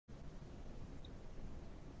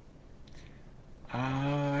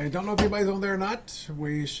I don't know if anybody's on there or not.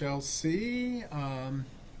 We shall see. It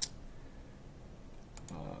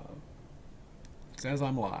says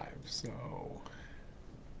I'm live, so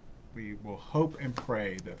we will hope and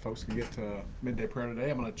pray that folks can get to midday prayer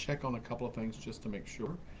today. I'm going to check on a couple of things just to make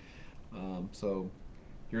sure. So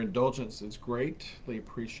your indulgence is greatly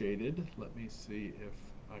appreciated. Let me see if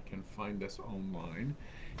I can find this online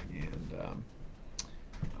and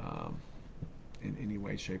in any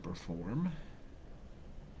way, shape, or form.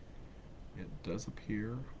 It does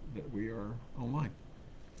appear that we are online.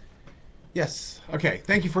 Yes. Okay.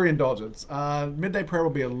 Thank you for your indulgence. Midday prayer will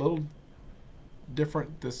be a little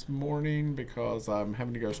different this morning because I'm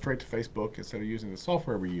having to go straight to Facebook instead of using the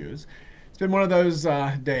software we use. It's been one of those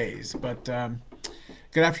days. But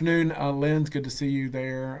good afternoon, Lynn. Good to see you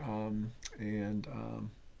there. And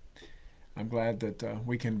I'm glad that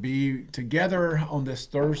we can be together on this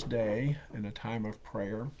Thursday in a time of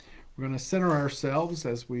prayer. We're going to center ourselves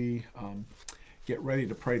as we get ready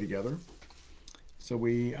to pray together. So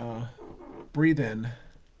we breathe in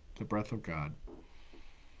the breath of God.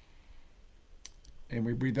 And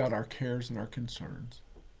we breathe out our cares and our concerns.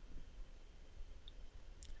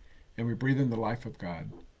 And we breathe in the life of God.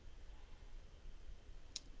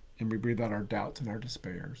 And we breathe out our doubts and our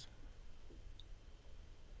despairs.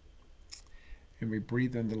 And we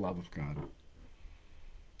breathe in the love of God.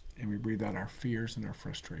 And we breathe out our fears and our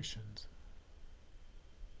frustrations.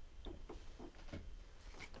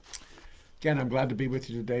 Again, I'm glad to be with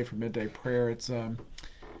you today for midday prayer. It's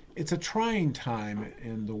a trying time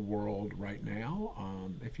in the world right now.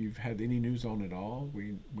 If you've had any news on it all,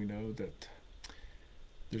 we know that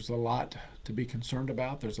there's a lot to be concerned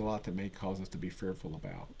about. There's a lot that may cause us to be fearful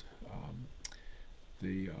about.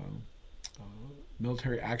 The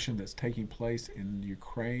military action that's taking place in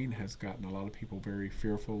Ukraine has gotten a lot of people very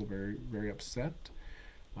fearful, very, very upset.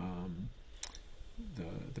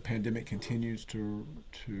 The pandemic continues to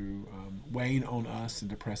wane on us and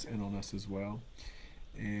to press in on us as well.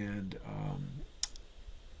 And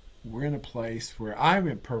we're in a place where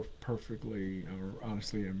I'm perfectly, or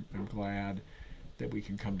honestly, I'm glad that we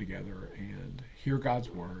can come together and hear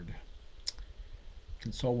God's word,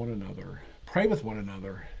 console one another, pray with one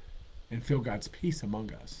another, and feel God's peace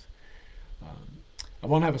among us. I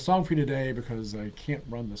won't have a song for you today because I can't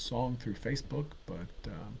run the song through Facebook, but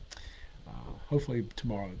hopefully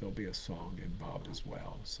tomorrow there'll be a song involved as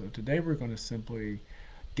well. So today we're going to simply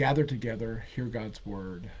gather together, hear God's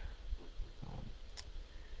word,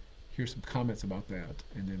 hear some comments about that,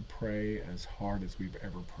 and then pray as hard as we've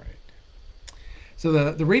ever prayed.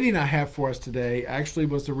 So the reading I have for us today actually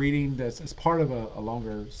was the reading that's as part of a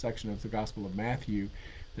longer section of the Gospel of Matthew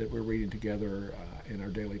that we're reading together in our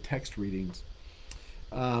daily text readings.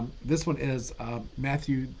 This one is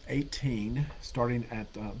Matthew 18, starting at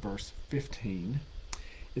verse 15.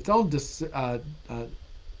 It's on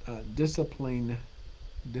disciplining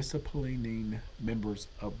members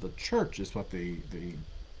of the church is what the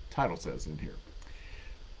title says in here.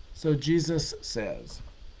 So Jesus says,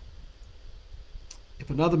 "If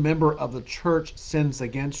another member of the church sins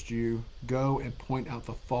against you, go and point out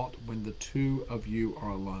the fault when the two of you are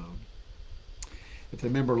alone. If the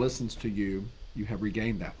member listens to you, you have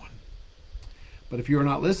regained that one. But if you are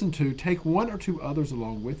not listened to, take one or two others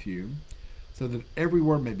along with you, so that every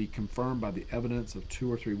word may be confirmed by the evidence of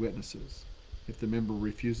two or three witnesses. If the member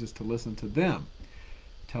refuses to listen to them,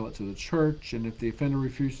 tell it to the church, and if the offender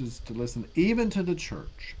refuses to listen even to the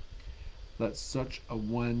church, let such a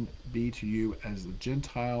one be to you as a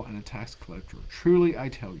Gentile and a tax collector. Truly I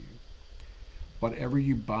tell you, whatever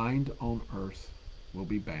you bind on earth will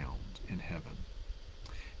be bound in heaven,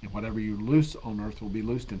 and whatever you loose on earth will be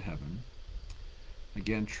loosed in heaven.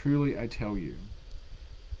 Again, truly I tell you,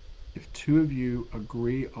 if two of you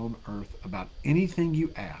agree on earth about anything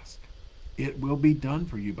you ask, it will be done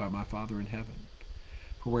for you by my Father in heaven.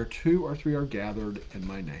 For where two or three are gathered in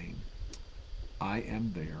my name, I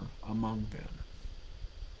am there among them."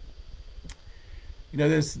 You know,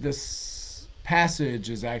 this passage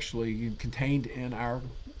is actually contained in our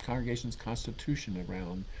congregation's constitution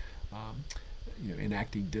around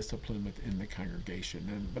enacting discipline within the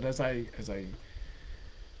congregation. But as I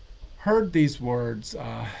heard these words,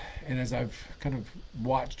 and as I've kind of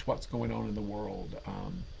watched what's going on in the world,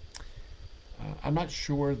 I'm not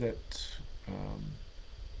sure that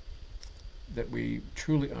we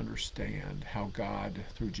truly understand how God,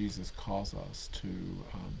 through Jesus, calls us to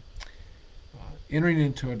entering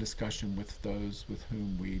into a discussion with those with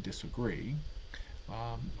whom we disagree,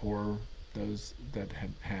 or those that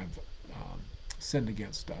have sinned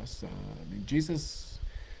against us. Jesus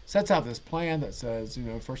sets out this plan that says,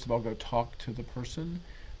 first of all, go talk to the person.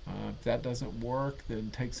 If that doesn't work, then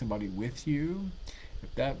take somebody with you.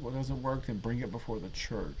 If that doesn't work, then bring it before the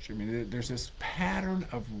church. I mean, there's this pattern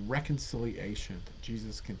of reconciliation that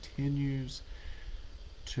Jesus continues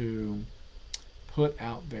to put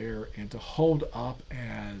out there and to hold up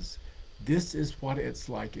as this is what it's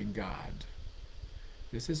like in God.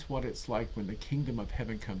 This is what it's like when the kingdom of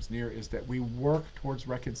heaven comes near, is that we work towards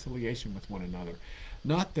reconciliation with one another.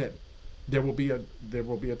 Not that there will be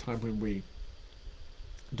a time when we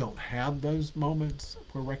don't have those moments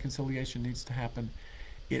where reconciliation needs to happen.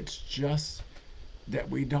 It's just that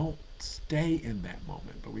we don't stay in that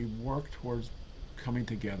moment, but we work towards coming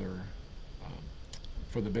together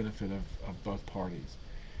for the benefit of both parties.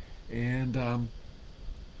 And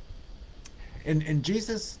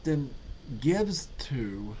Jesus then gives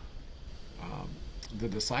to the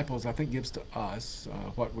disciples, I think gives to us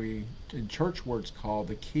what we in church words call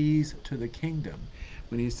the keys to the kingdom,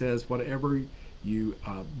 when he says, whatever you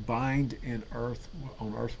bind on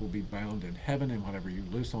earth will be bound in heaven, and whatever you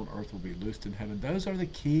loose on earth will be loosed in heaven. Those are the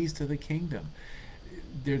keys to the kingdom.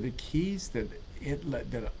 They're the keys that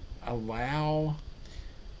allow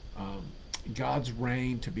God's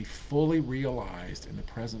reign to be fully realized in the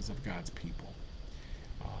presence of God's people.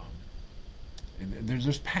 And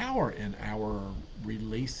there's power in our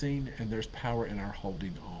releasing, and there's power in our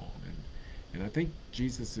holding on. And I think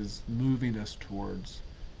Jesus is moving us towards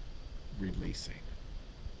releasing.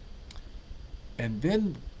 And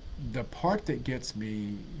then the part that gets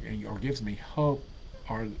me, or gives me hope,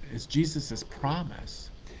 is Jesus' promise,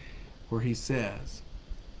 where he says,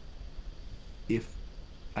 if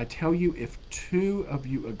two of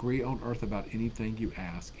you agree on earth about anything you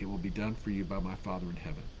ask, it will be done for you by my Father in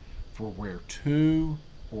heaven. For where 2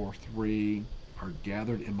 or 3 are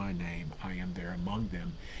gathered in my name, I am there among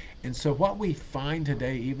them. And so what we find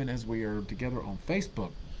today, even as we are together on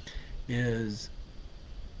Facebook, is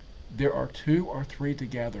there are 2 or 3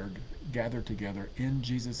 gathered together in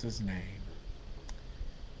Jesus' name.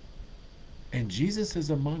 And Jesus is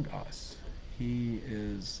among us. He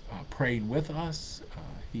is praying with us.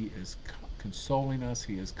 He is consoling us.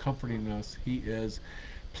 He is comforting us. He is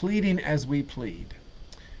pleading as we plead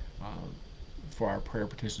for our prayer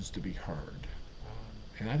petitions to be heard.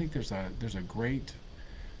 And I think there's a great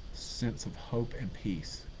sense of hope and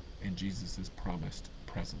peace in Jesus' promised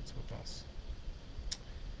presence with us.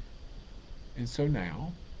 And so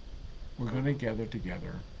now we're going to gather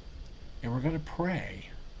together and we're going to pray.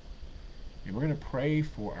 And we're going to pray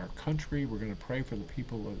for our country. We're going to pray for the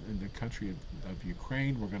people in the country of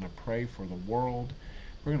Ukraine. We're going to pray for the world.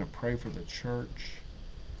 We're going to pray for the church.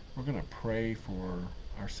 We're going to pray for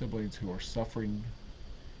our siblings who are suffering.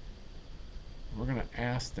 We're going to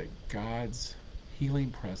ask that God's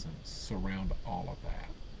healing presence surround all of that.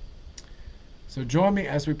 So join me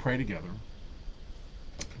as we pray together.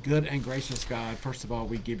 Good and gracious God, first of all,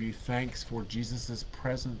 we give you thanks for Jesus'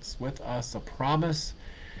 presence with us, a promise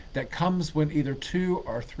that comes when either 2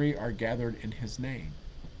 or 3 are gathered in his name.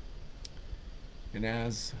 And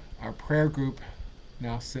as our prayer group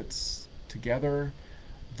now sits together,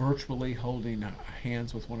 virtually holding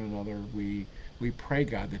hands with one another, we pray,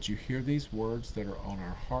 God, that you hear these words that are on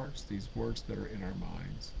our hearts, these words that are in our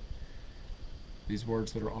minds, these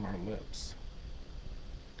words that are on our lips.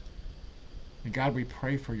 And God, we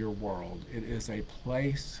pray for your world. It is a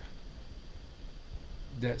place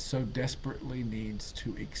that so desperately needs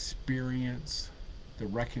to experience the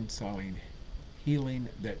reconciling healing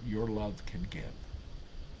that your love can give.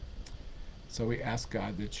 So we ask,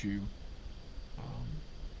 God, that you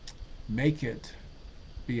make it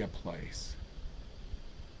be a place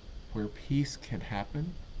where peace can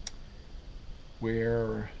happen,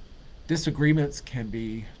 where disagreements can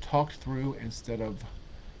be talked through instead of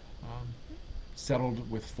settled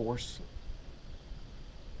with force.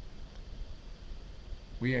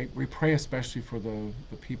 We pray especially for the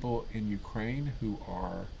people in Ukraine who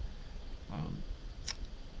are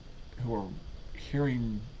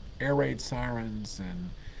hearing air raid sirens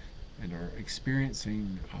and are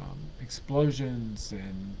experiencing explosions,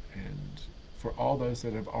 and for all those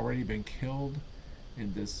that have already been killed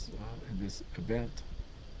in this event.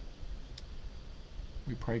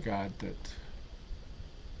 We pray, God, that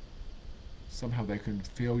somehow they can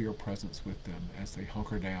feel your presence with them as they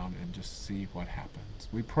hunker down and just see what happens.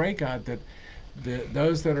 We pray, God, that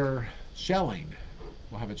those that are shelling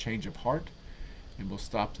will have a change of heart and will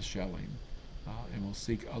stop the shelling and will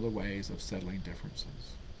seek other ways of settling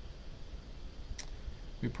differences.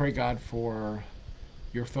 We pray, God, for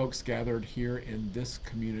your folks gathered here in this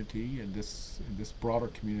community, in this broader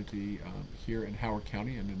community here in Howard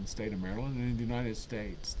County and in the state of Maryland and in the United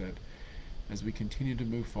States, that as we continue to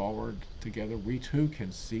move forward together, we too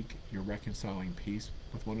can seek your reconciling peace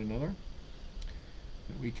with one another,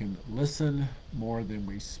 that we can listen more than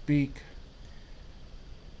we speak,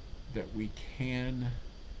 that we can,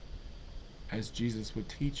 as Jesus would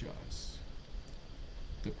teach us,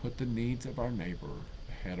 to put the needs of our neighbor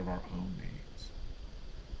ahead of our own needs.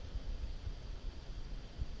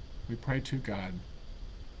 We pray to God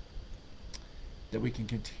that we can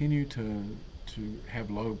continue to have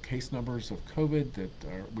low case numbers of COVID, that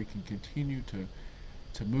we can continue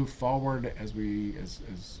to move forward as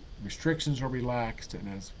restrictions are relaxed and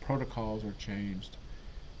as protocols are changed,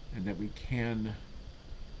 and that we can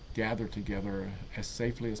gather together as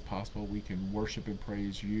safely as possible. We can worship and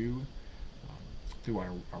praise you through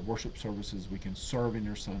our worship services. We can serve in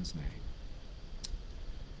your Son's name.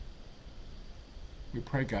 We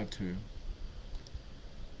pray, God, too,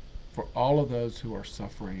 for all of those who are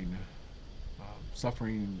suffering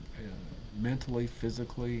mentally,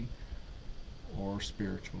 physically, or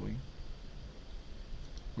spiritually.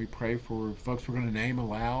 We pray for folks we're going to name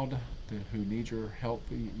aloud who need your help,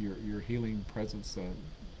 your healing presence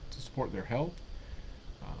to support their health.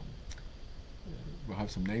 We'll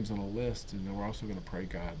have some names on a list, and then we're also going to pray,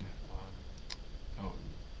 God,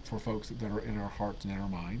 for folks that are in our hearts and in our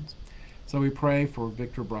minds. So we pray for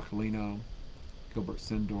Victor Broccolino, Gilbert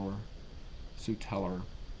Sindor, Sue Teller,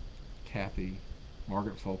 Kathy,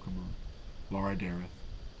 Margaret Folcomer, Laura Dareth,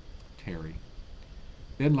 Terry,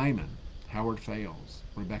 Ben Lehman, Howard Fales,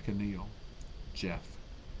 Rebecca Neal, Jeff,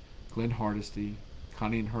 Glenn Hardesty,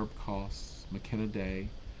 Connie and Herb Koss, McKenna Day,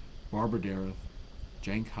 Barbara Dareth,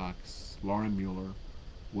 Jane Cox, Lauren Mueller,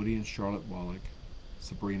 Woody and Charlotte Wallach,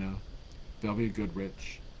 Sabrina, Velvia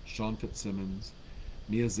Goodrich, Sean Fitzsimmons,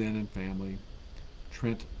 Nia Zen and family,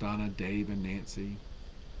 Trent, Donna, Dave and Nancy,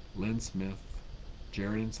 Lynn Smith,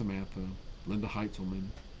 Jared and Samantha, Linda Heitzelman,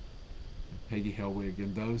 Peggy Helwig,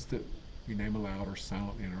 and those that we name aloud are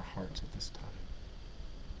silently in our hearts at this time.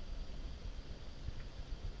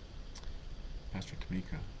 Pastor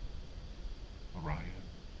Tamika, Orion,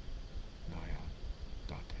 Naya,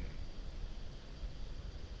 Dante.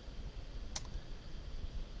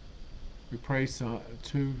 We pray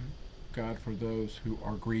to God for those who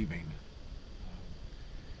are grieving,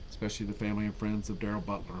 especially the family and friends of Daryl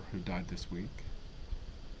Butler, who died this week.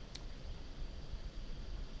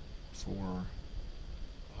 For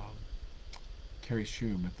Carrie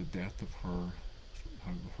Shum at the death of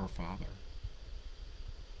her father.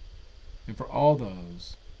 And for all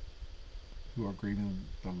those who are grieving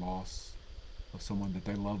the loss of someone that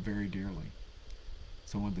they love very dearly,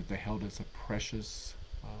 someone that they held as a precious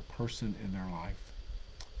person in their life.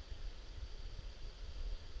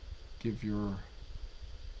 Give your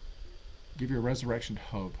resurrection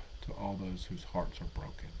hope to all those whose hearts are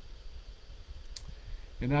broken.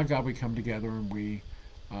 And now, God, we come together and we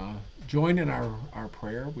join in our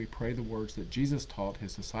prayer. We pray the words that Jesus taught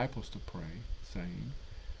his disciples to pray, saying,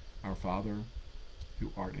 Our Father,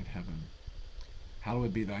 who art in heaven,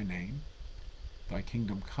 hallowed be thy name. Thy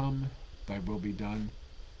kingdom come, thy will be done,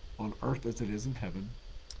 on earth as it is in heaven.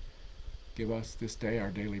 Give us this day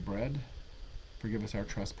our daily bread. Forgive us our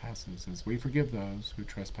trespasses, as we forgive those who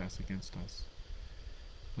trespass against us.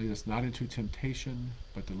 Lead us not into temptation,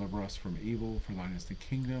 but deliver us from evil. For thine is the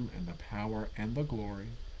kingdom, and the power, and the glory,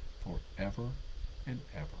 forever and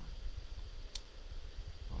ever.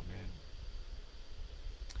 Amen.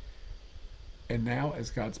 And now, as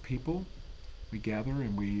God's people, we gather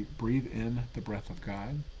and we breathe in the breath of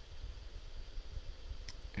God,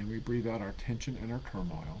 and we breathe out our tension and our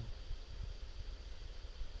turmoil,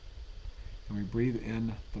 and we breathe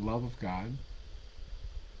in the love of God,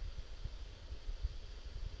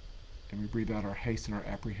 and we breathe out our haste and our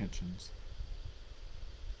apprehensions,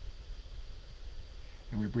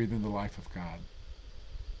 and we breathe in the life of God,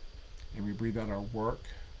 and we breathe out our work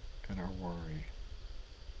and our worry.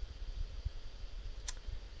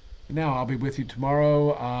 And now I'll be with you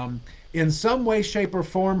tomorrow in some way, shape, or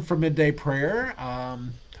form for midday prayer,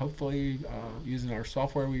 hopefully using our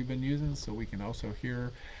software we've been using, so we can also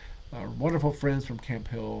hear our wonderful friends from Camp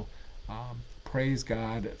Hill praise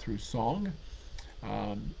God through song.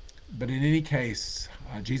 But in any case,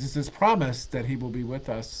 Jesus has promised that he will be with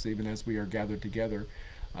us even as we are gathered together.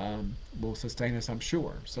 Will sustain us, I'm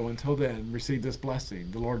sure. So until then, receive this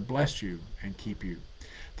blessing. The Lord bless you and keep you.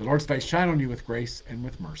 The Lord's face shine on you with grace and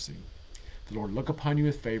with mercy. The Lord look upon you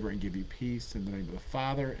with favor and give you peace, in the name of the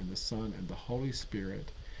Father, and the Son, and the Holy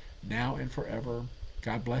Spirit, now and forever.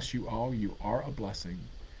 God bless you all. You are a blessing.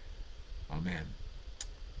 Amen.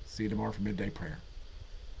 See you tomorrow for midday prayer.